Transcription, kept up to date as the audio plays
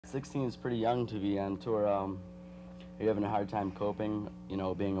16 is pretty young to be on tour. Are you having a hard time coping, you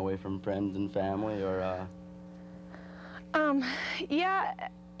know, being away from friends and family, or? Yeah,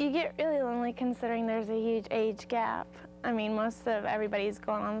 you get really lonely considering there's a huge age gap. I mean, most of everybody's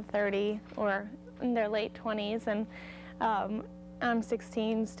going on 30 or in their late 20s, and I'm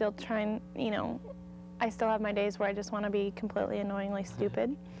 16, still trying, you know, I still have my days where I just want to be completely annoyingly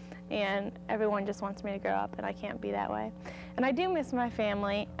stupid, and everyone just wants me to grow up, and I can't be that way. And I do miss my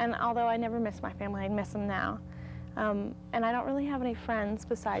family, and although I never miss my family, I miss them now. And I don't really have any friends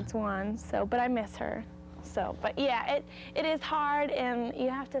besides one, so, but I miss her. So, but yeah, it is hard, and you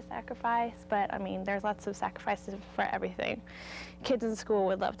have to sacrifice, but I mean, there's lots of sacrifices for everything. Kids in school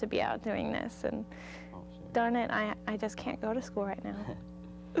would love to be out doing this, and darn it, I just can't go to school right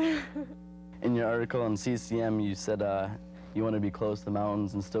now. In your article on CCM, you said you want to be close to the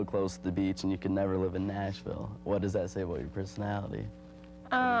mountains and still close to the beach, and you could never live in Nashville. What does that say about your personality?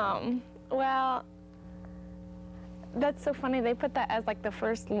 Well, that's so funny. They put that as like the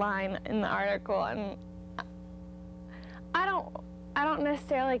first line in the article, and I don't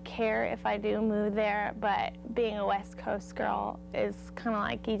necessarily care if I do move there, but being a West Coast girl is kind of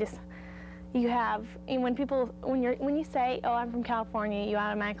like you have, and when you say, oh, I'm from California, you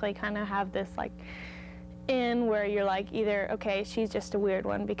automatically kind of have this like where you're like either, okay, she's just a weird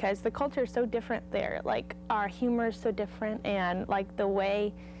one, because the culture is so different there. Like our humor is so different, and like the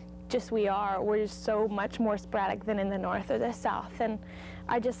way we're just so much more sporadic than in the North or the South. And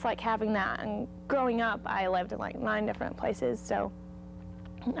I just like having that. And growing up, I lived in like 9 different places, so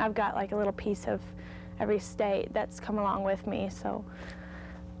I've got like a little piece of every state that's come along with me. So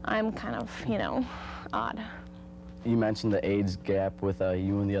I'm kind of, you know, odd. You mentioned the age gap with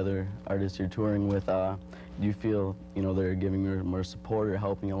you and the other artists you're touring with. Do you feel, you know, they're giving you more support or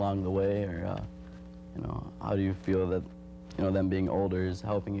helping you along the way, or, you know, how do you feel that, you know, them being older is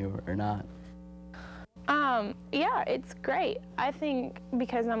helping you or not? Yeah, it's great. I think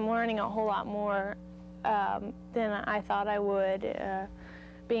because I'm learning a whole lot more than I thought I would,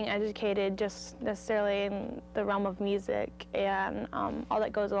 being educated just necessarily in the realm of music and all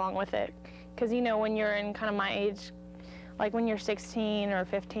that goes along with it. Because, you know, when you're in kind of my age, like when you're 16 or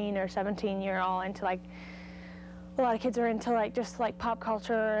 15 or 17, you're all into like, a lot of kids are into like just like pop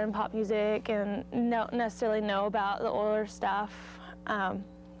culture and pop music and don't necessarily know about the older stuff.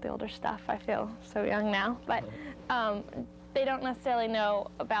 I feel so young now, but they don't necessarily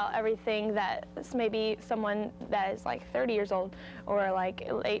know about everything that maybe someone that is like 30 years old or like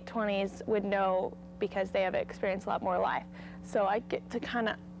late 20s would know, because they have experienced a lot more life. So I get to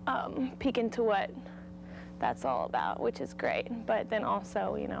kind of peek into what that's all about, which is great. But then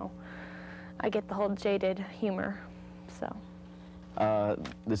also, you know, I get the whole jaded humor, so.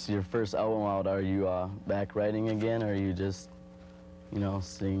 This is your first album out. Are you back writing again, or are you just, you know,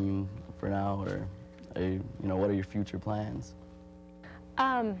 singing for now, or are you know, what are your future plans?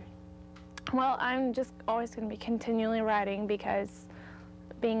 Well, I'm just always going to be continually writing, because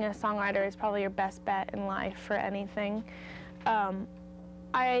being a songwriter is probably your best bet in life for anything. I'm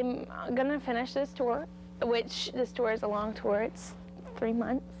going to finish this tour, which this tour is a long tour. It's 3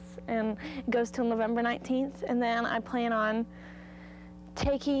 months, and it goes till November 19th, and then I plan on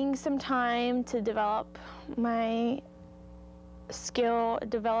taking some time to develop my skill,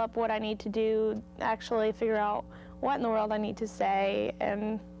 develop what I need to do, actually figure out what in the world I need to say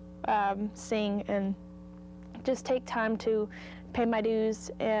and sing, and just take time to pay my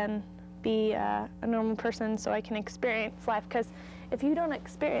dues and be a normal person so I can experience life. Because if you don't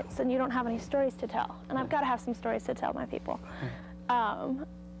experience, then you don't have any stories to tell, and I've got to have some stories to tell my people.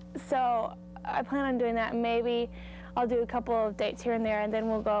 So I plan on doing that. Maybe I'll do a couple of dates here and there, and then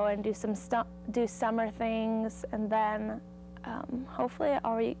we'll go and do summer things, and then hopefully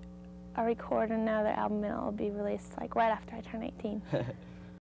I'll record another album, and it'll be released like right after I turn 18.